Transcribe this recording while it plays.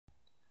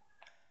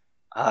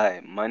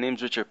Hi, my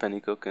name's Richard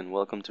Pennycook and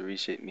welcome to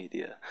Reshape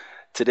Media.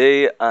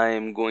 Today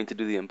I'm going to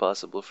do the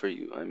impossible for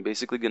you. I'm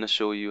basically going to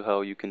show you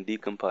how you can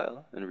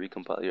decompile and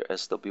recompile your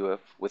SWF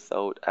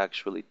without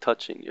actually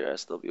touching your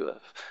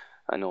SWF.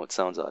 I know it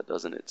sounds odd,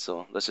 doesn't it?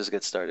 So let's just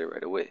get started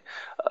right away.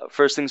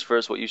 First things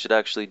first, what you should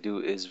actually do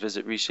is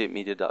visit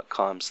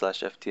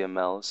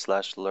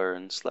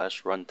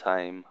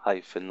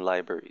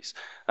reshapemedia.com/ftml/learn/runtime-libraries.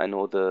 I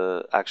know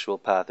the actual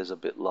path is a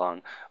bit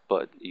long,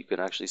 but you can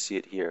actually see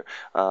it here.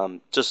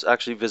 Just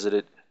actually visit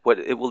it. What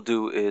it will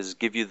do is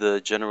give you the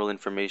general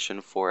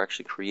information for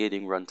actually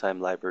creating runtime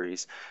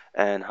libraries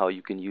and how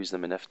you can use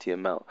them in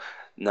FTML.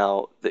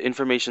 Now, the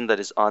information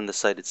that is on the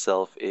site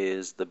itself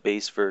is the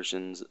base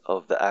versions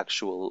of the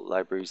actual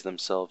libraries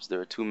themselves. There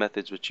are two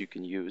methods which you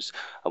can use.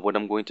 What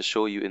I'm going to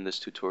show you in this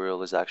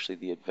tutorial is actually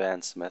the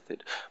advanced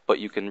method, but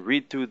you can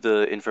read through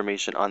the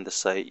information on the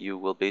site. You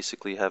will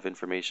basically have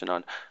information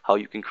on how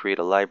you can create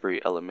a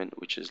library element,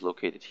 which is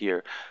located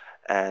here.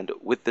 And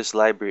with this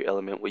library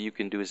element, what you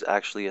can do is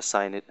actually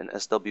assign it an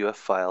SWF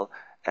file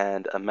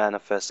and a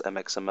manifest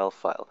MXML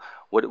file.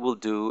 What it will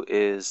do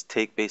is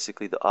take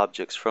basically the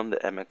objects from the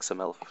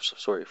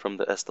from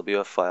the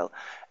SWF file,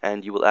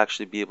 and you will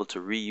actually be able to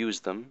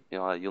reuse them.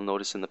 You'll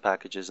notice in the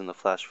packages in the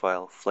flash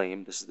file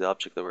flame, this is the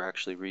object that we're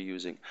actually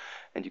reusing,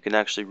 and you can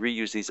actually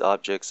reuse these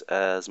objects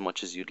as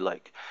much as you'd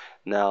like.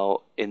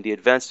 Now, in the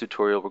advanced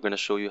tutorial, we're going to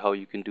show you how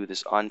you can do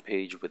this on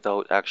page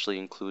without actually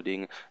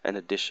including an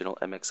additional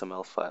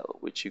MXML file,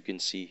 which you can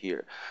see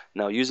here.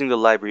 Now, using the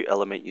library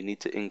element, you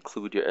need to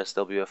include your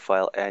SWF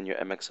file and your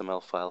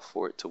MXML file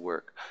for it to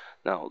work.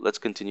 Now, let's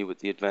continue with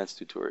the advanced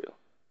tutorial.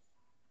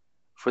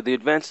 For the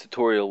advanced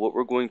tutorial, what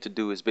we're going to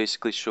do is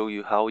basically show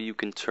you how you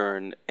can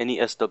turn any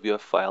SWF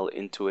file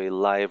into a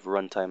live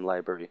runtime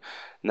library.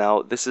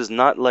 Now, this is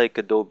not like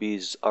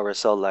Adobe's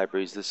RSL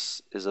libraries.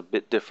 This is a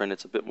bit different.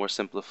 It's a bit more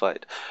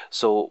simplified.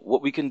 So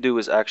what we can do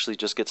is actually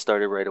just get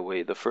started right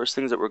away. The first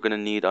things that we're going to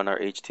need on our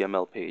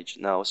HTML page.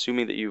 Now,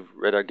 assuming that you've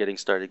read our Getting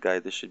Started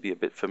guide, this should be a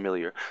bit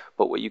familiar.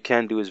 But what you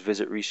can do is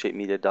visit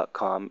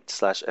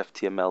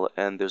reshapemedia.com/ftml,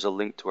 and there's a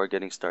link to our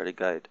Getting Started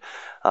guide.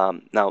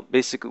 Now,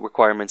 basic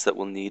requirements that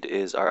we'll need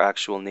is our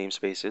actual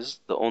namespaces.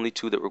 The only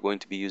two that we're going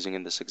to be using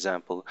in this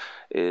example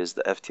is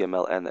the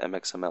FTML and the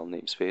MXML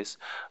namespace.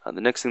 The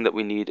next thing that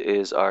we need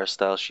is our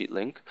style sheet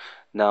link.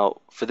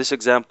 Now, for this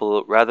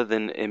example, rather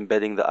than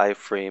embedding the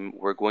iframe,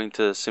 we're going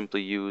to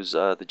simply use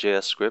the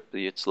JS script.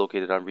 It's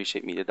located on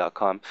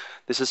reshapemedia.com.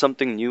 This is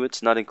something new.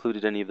 It's not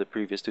included in any of the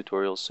previous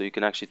tutorials, so you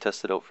can actually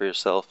test it out for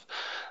yourself.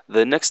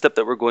 The next step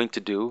that we're going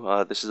to do,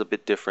 this is a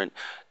bit different.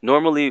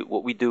 Normally,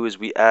 what we do is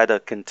we add a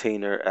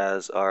container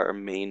as our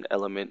main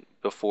element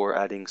before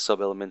adding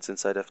sub-elements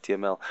inside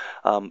FTML.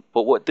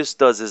 But what this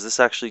does is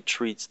this actually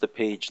treats the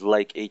page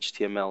like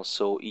HTML,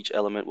 so each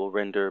element will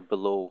render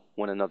below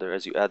one another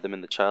as you add them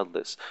in the child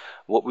list.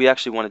 What we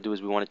actually want to do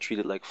is we want to treat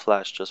it like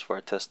Flash just for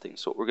our testing.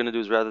 So what we're going to do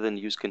is rather than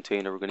use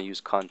container, we're going to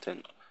use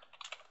content.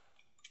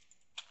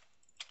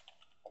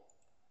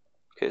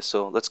 Okay,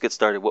 so let's get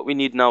started. What we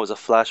need now is a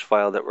Flash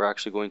file that we're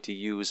actually going to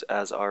use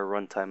as our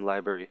runtime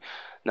library.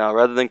 Now,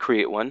 rather than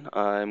create one,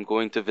 I'm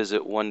going to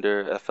visit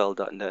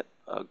wonderfl.net,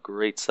 a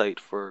great site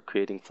for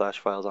creating Flash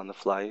files on the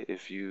fly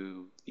if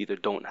you either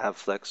don't have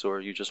Flex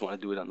or you just want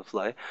to do it on the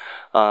fly.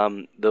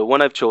 The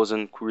one I've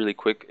chosen really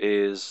quick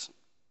is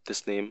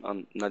this name.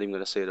 I'm not even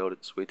going to say it out,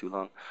 it's way too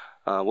long.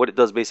 What it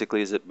does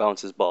basically is it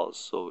bounces balls.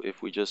 So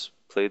if we just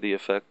play the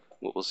effect,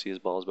 what we'll see is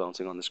balls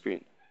bouncing on the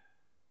screen.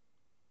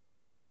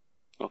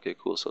 Okay,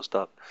 cool, so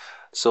stop.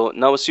 So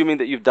now assuming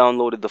that you've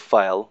downloaded the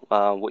file,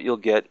 what you'll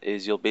get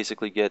is you'll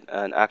basically get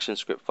an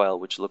ActionScript file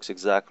which looks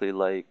exactly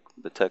like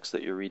the text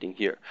that you're reading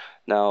here.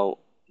 Now,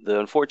 the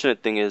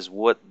unfortunate thing is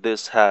what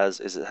this has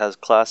is it has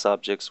class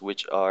objects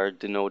which are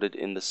denoted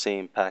in the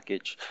same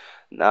package.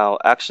 Now,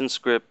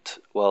 ActionScript,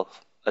 well,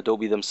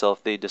 Adobe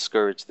themselves, they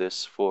discourage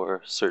this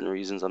for certain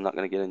reasons. I'm not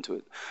going to get into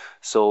it.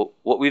 So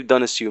what we've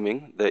done,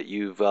 assuming that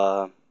you've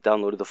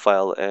downloaded the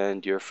file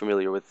and you're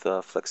familiar with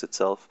Flex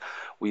itself,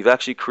 we've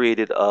actually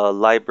created a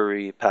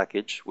library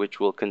package which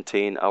will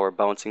contain our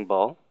bouncing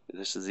ball.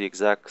 This is the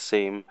exact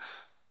same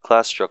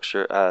class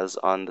structure as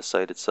on the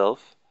site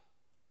itself.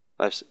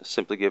 I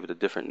simply gave it a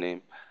different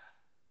name.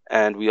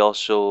 And we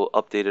also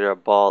updated our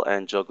ball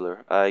and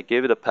juggler. I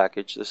gave it a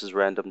package. This is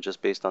random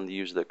just based on the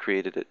user that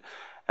created it.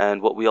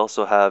 And what we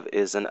also have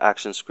is an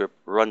ActionScript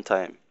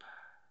runtime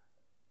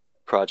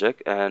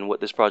project. And what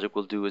this project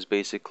will do is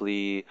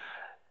basically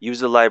use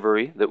the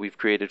library that we've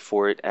created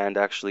for it and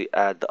actually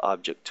add the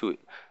object to it.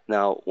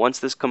 Now, once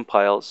this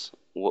compiles,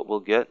 what we'll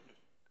get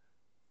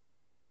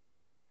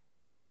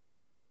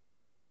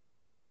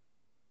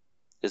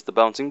is the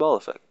bouncing ball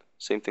effect.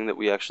 Same thing that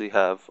we actually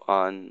have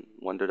on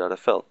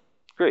wonder.fl.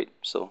 Great,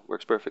 so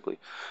works perfectly.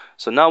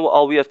 So now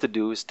all we have to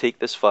do is take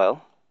this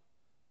file.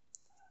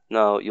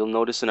 Now, you'll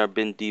notice in our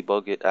bin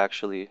debug, it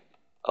actually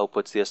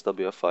outputs the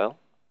SWF file.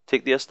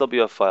 Take the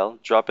SWF file,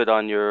 drop it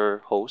on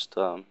your host,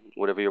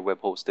 whatever your web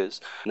host is.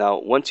 Now,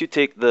 once you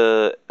take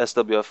the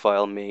SWF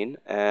file main,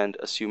 and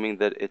assuming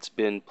that it's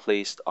been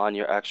placed on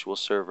your actual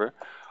server,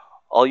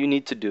 all you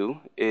need to do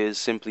is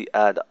simply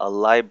add a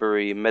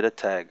library meta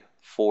tag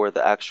for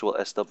the actual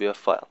SWF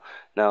file.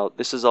 Now,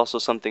 this is also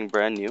something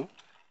brand new,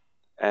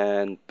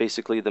 and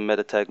basically the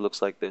meta tag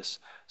looks like this.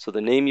 So the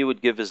name you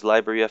would give is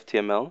library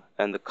FTML,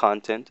 and the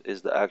content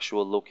is the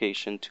actual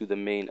location to the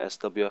main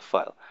SWF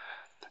file.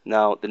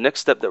 Now, the next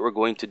step that we're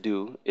going to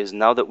do is,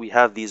 now that we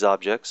have these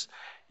objects,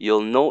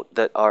 you'll note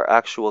that our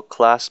actual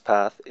class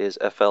path is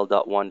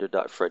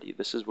fl.wander.freddy.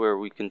 This is where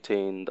we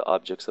contain the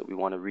objects that we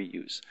want to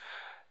reuse.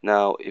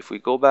 Now, if we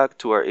go back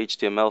to our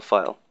HTML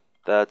file,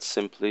 that's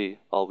simply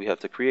all we have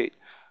to create.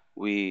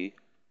 We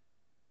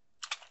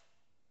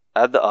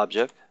add the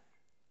object.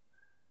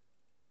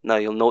 Now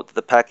you'll note that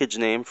the package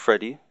name,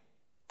 Freddy,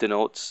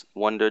 denotes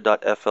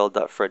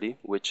wonder.fl.freddy,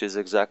 which is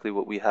exactly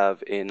what we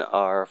have in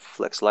our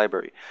Flex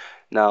library.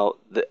 Now,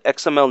 the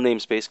XML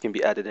namespace can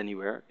be added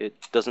anywhere. It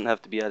doesn't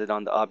have to be added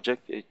on the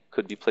object. It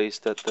could be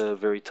placed at the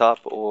very top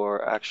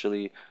or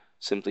actually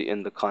simply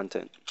in the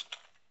content.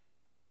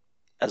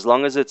 As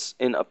long as it's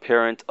in a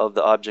parent of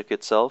the object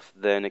itself,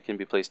 then it can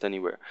be placed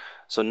anywhere.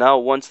 So now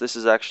once this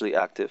is actually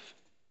active,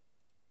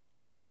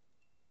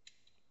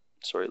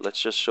 sorry, let's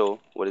just show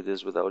what it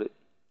is without it.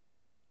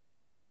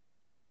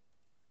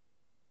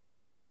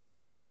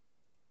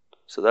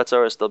 So that's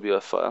our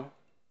SWF file.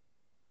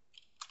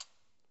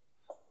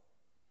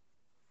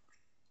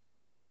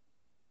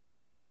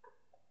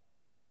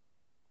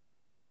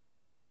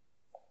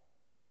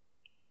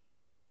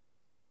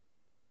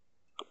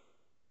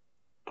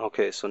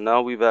 Okay, so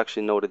now we've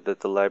actually noted that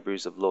the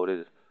libraries have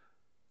loaded.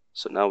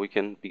 So now we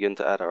can begin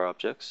to add our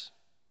objects.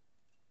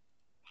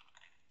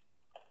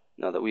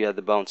 Now that we add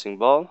the bouncing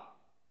ball,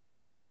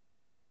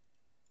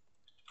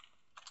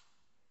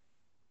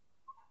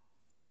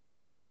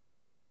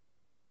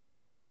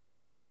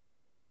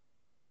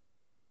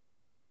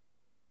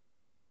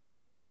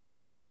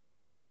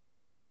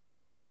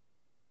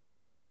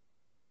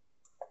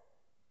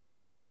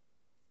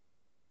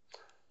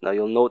 now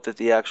you'll note that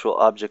the actual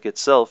object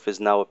itself is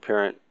now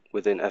apparent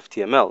within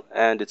FTML,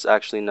 and it's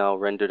actually now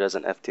rendered as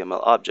an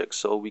FTML object,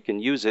 so we can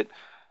use it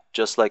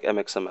just like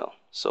MXML.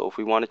 So if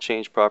we want to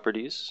change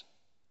properties,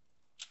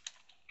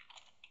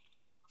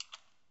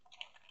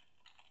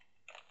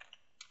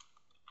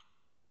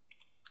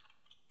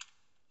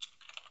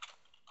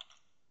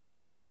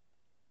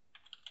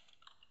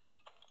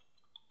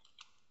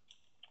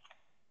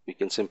 we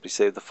can simply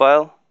save the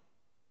file,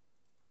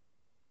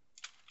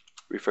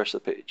 refresh the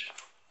page.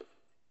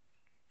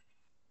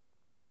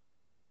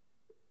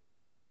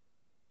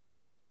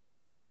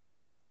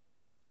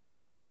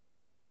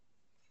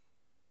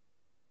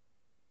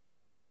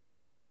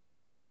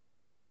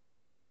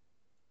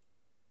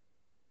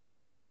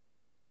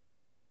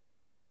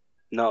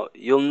 Now,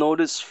 you'll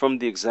notice from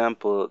the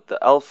example, the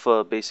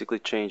alpha basically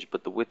changed,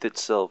 but the width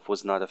itself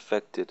was not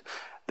affected.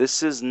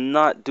 This is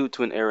not due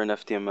to an error in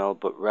FTML,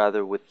 but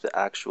rather with the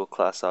actual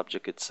class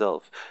object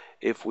itself.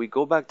 If we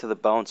go back to the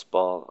bounce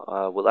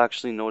ball, we'll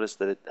actually notice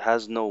that it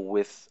has no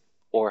width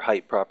or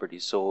height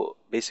properties, so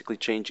basically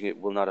changing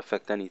it will not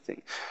affect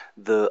anything.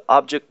 The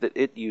object that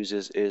it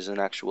uses is an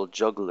actual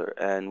juggler,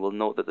 and we'll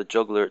note that the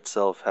juggler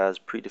itself has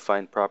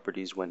predefined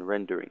properties when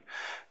rendering.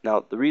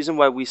 Now, the reason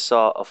why we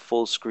saw a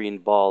full screen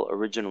ball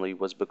originally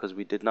was because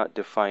we did not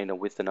define a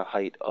width and a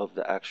height of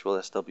the actual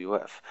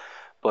SWF.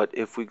 But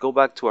if we go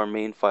back to our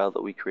main file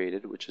that we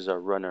created, which is our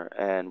runner,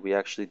 and we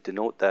actually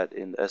denote that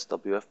in the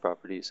SWF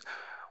properties,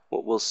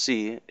 what we'll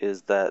see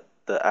is that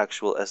the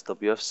actual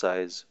SWF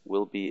size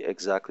will be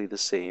exactly the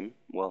same,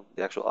 well,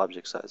 the actual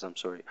object size, I'm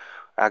sorry,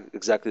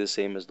 exactly the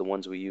same as the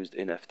ones we used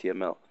in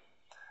FTML.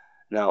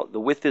 Now, the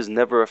width is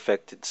never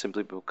affected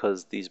simply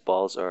because these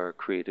balls are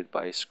created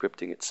by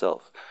scripting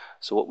itself.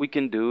 So what we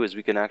can do is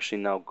we can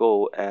actually now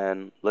go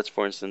and let's,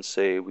 for instance,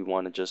 say we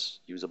want to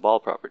just use a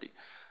ball property.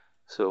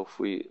 So if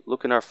we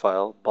look in our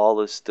file, ball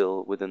is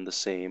still within the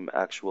same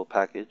actual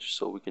package.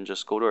 So we can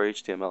just go to our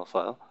HTML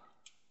file,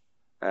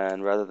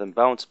 and rather than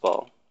bounce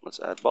ball, let's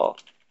add ball.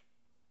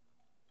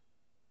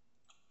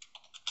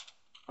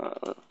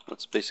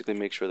 Let's basically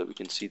make sure that we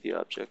can see the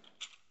object.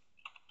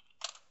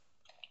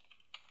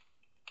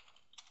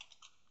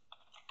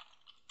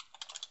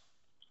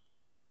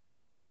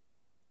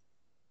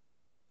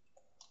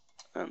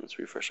 And let's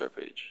refresh our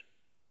page.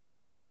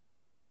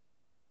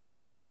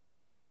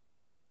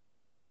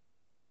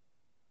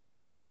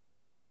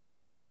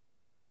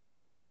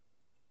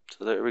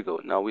 So there we go.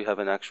 Now we have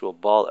an actual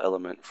ball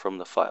element from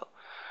the file.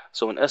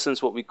 So in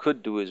essence, what we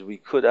could do is we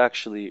could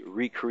actually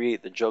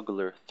recreate the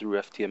juggler through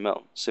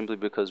FTML, simply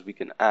because we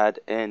can add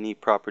any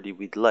property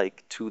we'd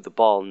like to the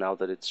ball now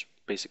that it's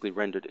basically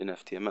rendered in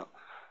FTML.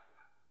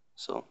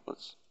 So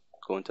let's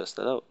go and test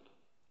that out.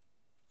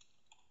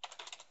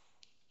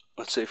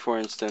 Let's say, for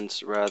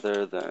instance,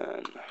 rather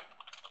than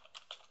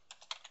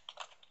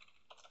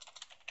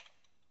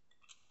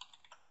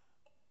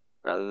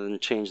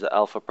change the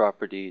alpha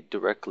property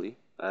directly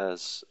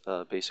as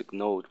a basic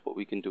node, what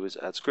we can do is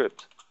add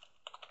script.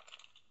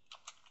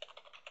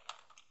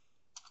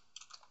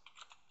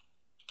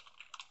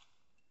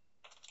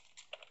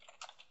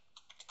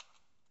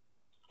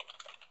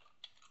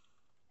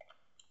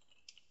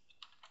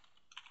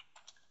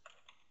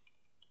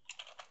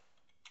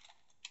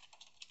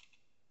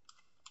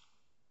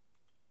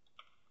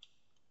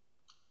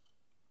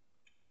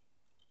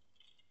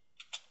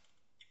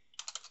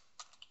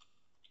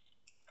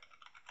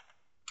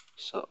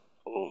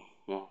 Oh,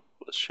 well,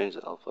 let's change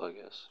the alpha, I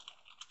guess.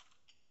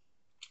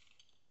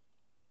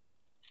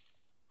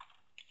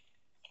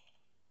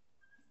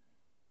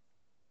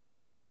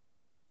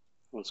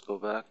 Let's go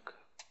back,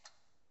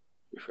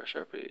 refresh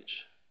our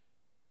page.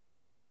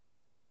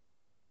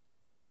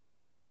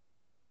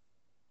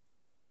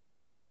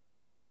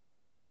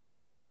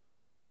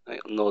 Now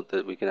you'll note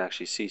that we can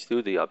actually see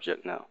through the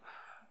object now.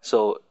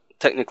 So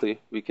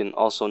technically, we can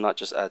also not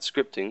just add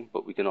scripting,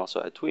 but we can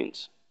also add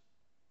tweens.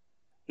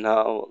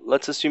 Now,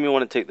 let's assume you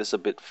want to take this a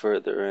bit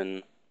further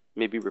and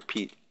maybe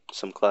repeat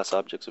some class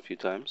objects a few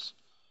times.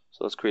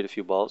 So let's create a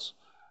few balls.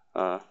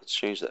 Let's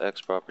change the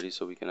X property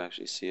so we can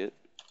actually see it.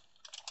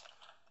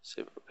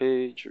 Save our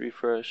page,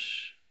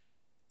 refresh.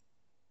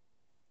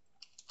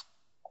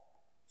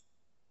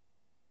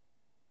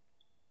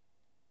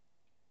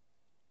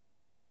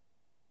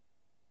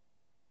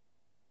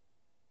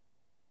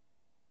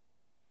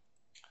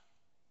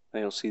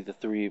 And you'll see the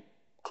three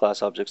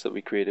class objects that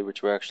we created,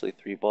 which were actually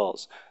three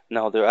balls.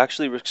 Now, they're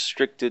actually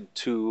restricted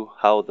to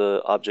how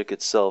the object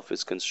itself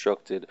is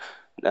constructed.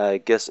 I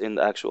guess in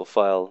the actual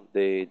file,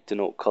 they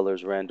denote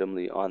colors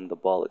randomly on the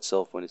ball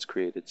itself when it's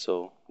created,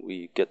 so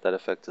we get that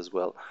effect as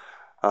well.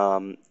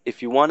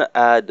 If you want to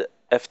add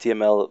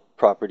FTML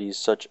properties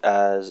such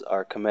as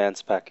our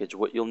commands package,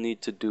 what you'll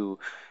need to do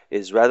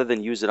is rather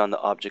than use it on the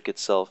object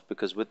itself,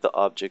 because with the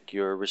object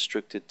you're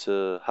restricted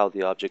to how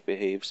the object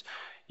behaves,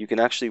 you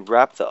can actually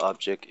wrap the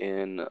object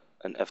in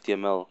an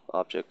FTML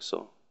object.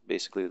 So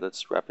basically,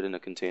 let's wrap it in a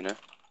container.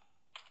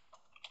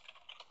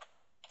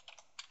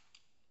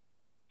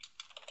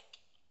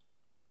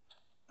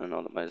 I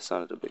know that might have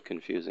sounded a bit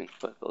confusing,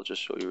 but I'll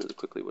just show you really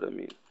quickly what I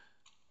mean.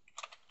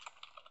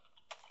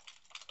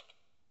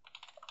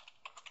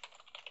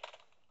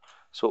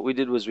 So what we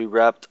did was we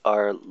wrapped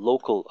our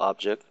local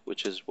object,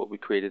 which is what we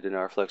created in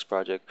our Flex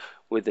project,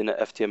 within an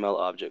FTML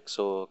object,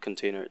 so a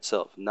container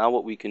itself. Now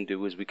what we can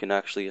do is we can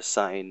actually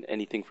assign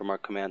anything from our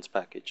commands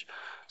package.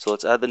 So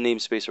let's add the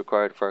namespace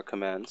required for our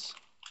commands.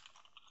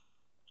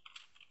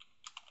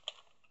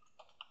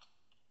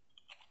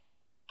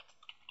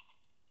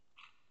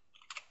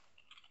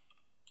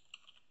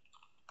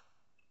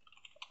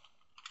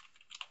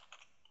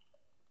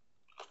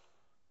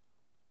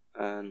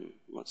 And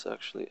let's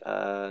actually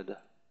add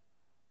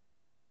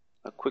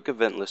a quick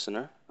event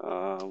listener.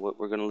 What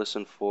we're going to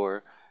listen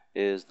for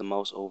is the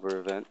mouse over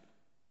event.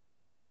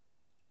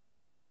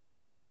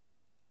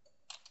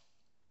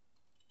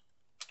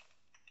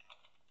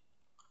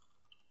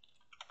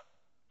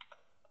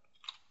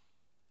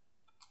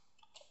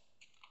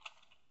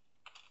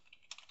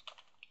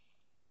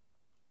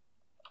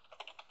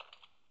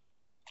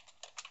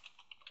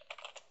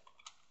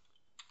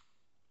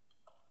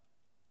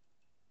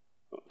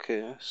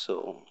 Okay,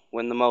 so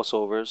when the mouse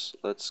hovers,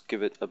 let's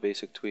give it a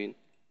basic tween.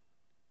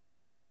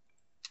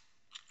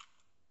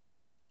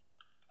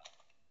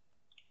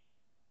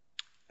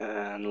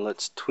 And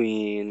let's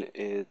tween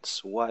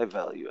its Y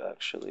value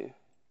actually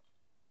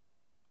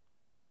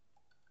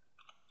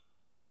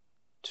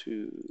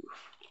to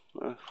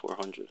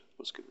 400.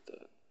 Let's give it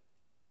that.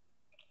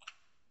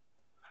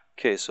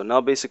 Okay, so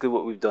now basically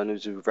what we've done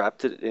is we've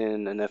wrapped it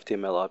in an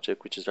FTML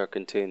object, which is our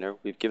container.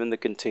 We've given the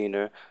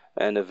container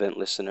an event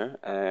listener,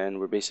 and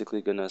we're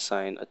basically going to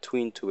assign a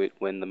tween to it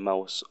when the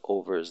mouse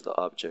overs the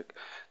object.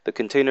 The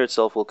container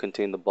itself will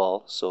contain the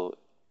ball, so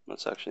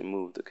let's actually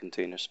move the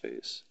container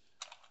space.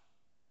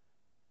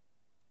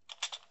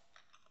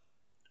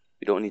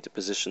 You don't need to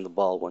position the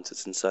ball once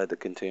it's inside the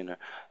container.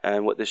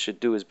 And what this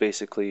should do is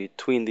basically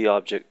tween the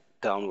object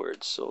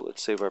downwards. So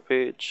let's save our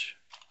page.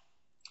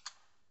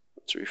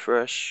 Let's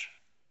refresh.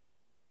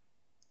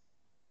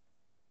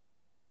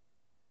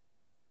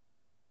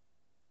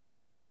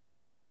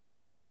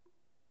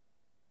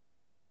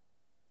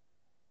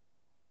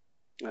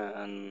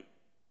 And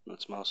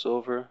let's mouse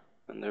over,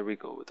 and there we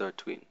go with our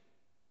tween.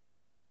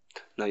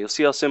 Now you'll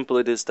see how simple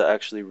it is to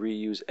actually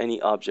reuse any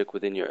object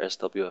within your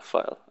SWF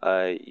file.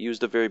 I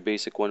used a very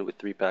basic one with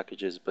 3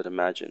 packages, but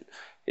imagine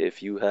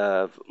if you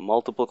have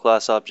multiple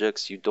class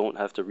objects, you don't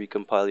have to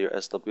recompile your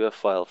SWF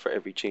file for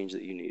every change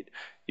that you need.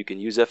 You can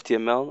use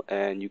FTML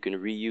and you can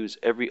reuse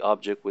every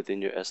object within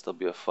your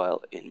SWF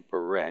file in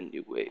brand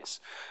new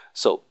ways.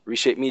 So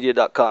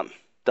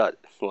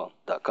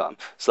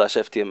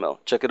reshapemedia.com/FTML.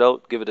 Check it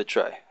out, give it a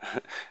try.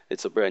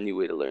 It's a brand new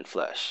way to learn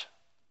Flash.